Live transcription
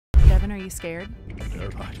Devin, are you scared?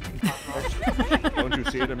 Terrified. Don't you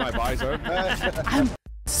see it in my visor? I'm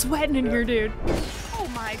sweating in here, dude.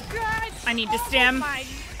 Oh my god. I need to stem.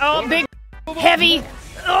 Oh, big, heavy.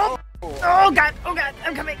 Oh, oh god,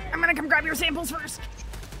 I'm coming. I'm gonna come grab your samples first.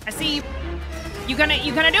 I see you. You gonna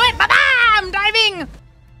do it? Bye-bye! I'm diving!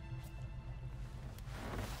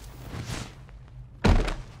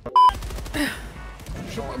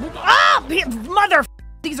 Ah! Mother!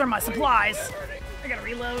 These are my supplies. I gotta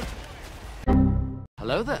reload.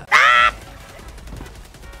 Hello there. Ah!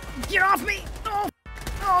 Get off me! Oh,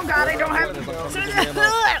 oh god, I don't have.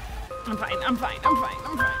 I'm fine.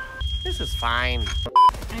 This is fine.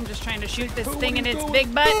 I'm just trying to shoot this thing in its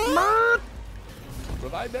big butt.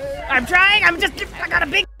 Revive me. I'm trying. I got a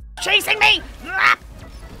big chasing me. Ah!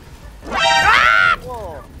 Ah!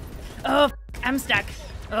 Oh, I'm stuck.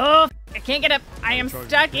 Oh, I can't get up. I am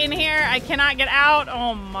stuck in here. I cannot get out.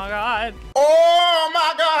 Oh my god. Oh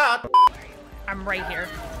my god! I'm right here.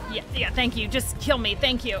 Yeah, thank you. Just kill me.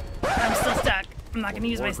 Thank you. I'm still stuck. I'm not gonna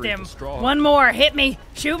use my stim. One more. Hit me.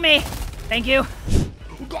 Shoot me. Thank you.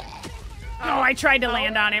 Oh, I tried to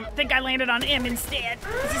land on him. I think I landed on him instead.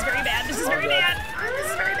 This is very bad. This is very bad.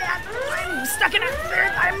 I'm stuck in it.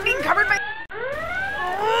 I'm being covered by.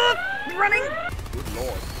 Oh, running. Good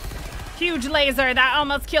lord. Huge laser. That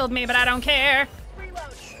almost killed me, but I don't care.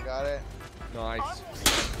 Got it. Nice.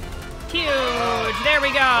 Huge. There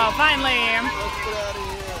we go. Finally. Let's get out of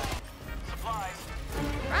here.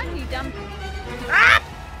 Run, you dumb. Ah!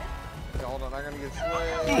 Okay, hold on, I'm gonna get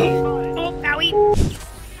slayed. Oh, owie.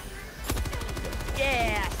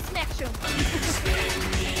 Yeah, smack you.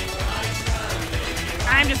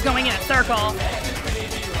 I'm just going in a circle.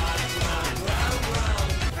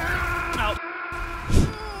 Oh.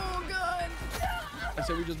 Oh, God. I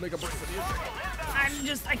say we just make a break for the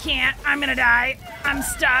I can't. I'm gonna die. I'm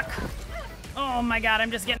stuck. Oh my god,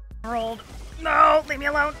 I'm just getting rolled. No, leave me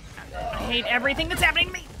alone. I hate everything that's happening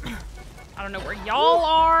to me. I don't know where y'all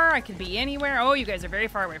are. I could be anywhere. Oh, you guys are very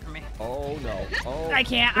far away from me. Oh no. Oh. I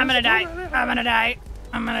can't. I'm gonna die.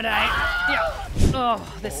 Yeah.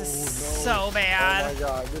 Oh, this is so bad. Oh my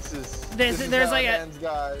god, this is there's how like it a. ends,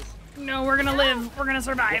 guys. No, we're gonna live. We're gonna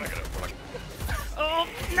survive. Oh,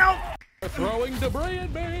 no. They're throwing debris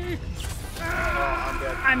at me.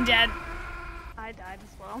 I'm dead. I died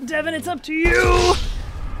as well. Devin, it's up to you.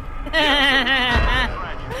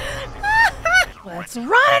 Let's run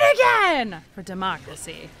it again for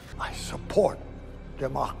democracy. I support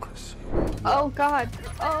democracy. Oh god.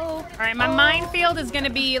 Oh. All right, my minefield is gonna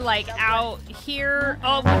be like out here.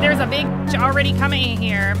 Oh, there's a big already coming in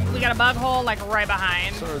here. We got a bug hole like right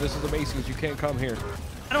behind. Sir, this is the Masons. You can't come here.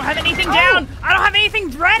 I don't have anything down. I don't have anything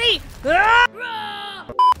ready. Ah!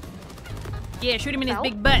 Yeah, shoot him in his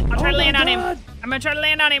big butt. I'll try to land on him. I'm gonna try to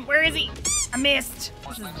land on him. Where is he? I missed.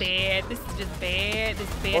 This is bad. This is just bad. This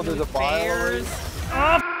is bad. Oh, there's a bears.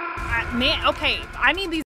 Oh, man. Okay, I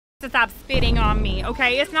need these to stop spitting on me.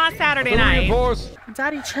 Okay, it's not Saturday night.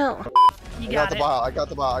 Daddy, chill. You I got got the ball. I got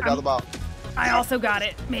the ball. I also got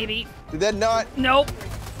it. Maybe. Did that not? Nope.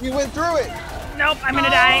 You went through it. Nope. I'm gonna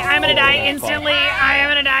die. I'm gonna die instantly. I am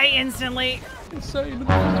gonna die instantly. Insane.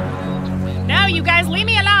 No, you guys, leave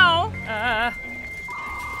me alone.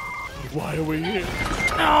 Why are we here?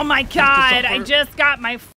 Oh my god, I just got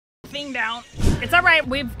my thing down. It's all right,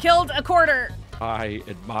 we've killed a quarter. I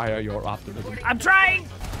admire your optimism. I'm trying.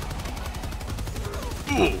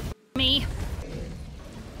 Me.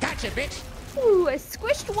 Gotcha, bitch. Ooh, I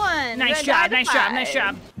squished one. Nice Red job, nice job, nice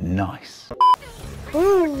job. Nice.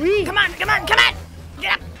 Ooh, Come on, come on, come on.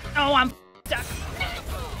 Get up. Oh, I'm stuck.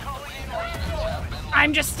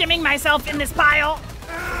 I'm just stimming myself in this pile.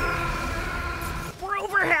 We're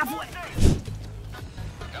over halfway.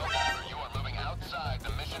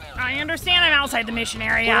 I understand I'm outside the mission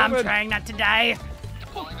area. I'm trying not to die.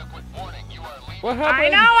 What happened? I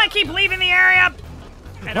know, I keep leaving the area.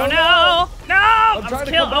 I don't know. No, I was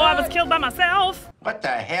killed. Oh, I was killed by myself. What the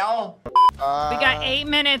hell? We got 8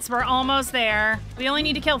 minutes. We're almost there. We only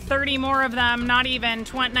need to kill 30 more of them. Not even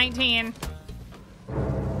 19.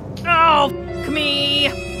 Oh, f me.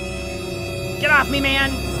 Get off me,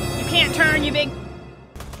 man. You can't turn, you big.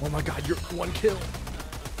 Oh my god, you're one kill.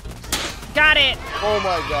 Got it. Oh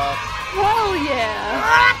my god. Whoa,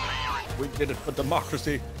 yeah. We did it for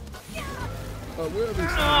democracy. Where are these?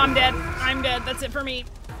 Oh, I'm dead. I'm dead. That's it for me.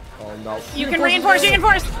 Oh no. You can reinforce. You can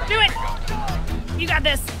force. Do it. You got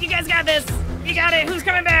this. You guys got this. You got it. Who's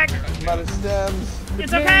coming back? I'm out of stems.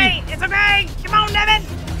 It's okay. It's okay. Come on, Devin.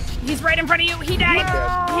 He's right in front of you. He died.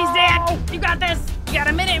 He's dead. You got this. You got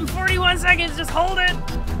 1 minute and 41 seconds. Just hold it.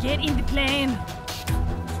 Get in the plane.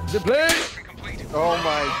 The plane. Oh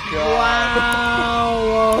my god.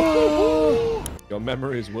 Wow.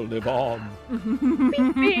 memories will live on.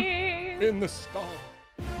 In the stars.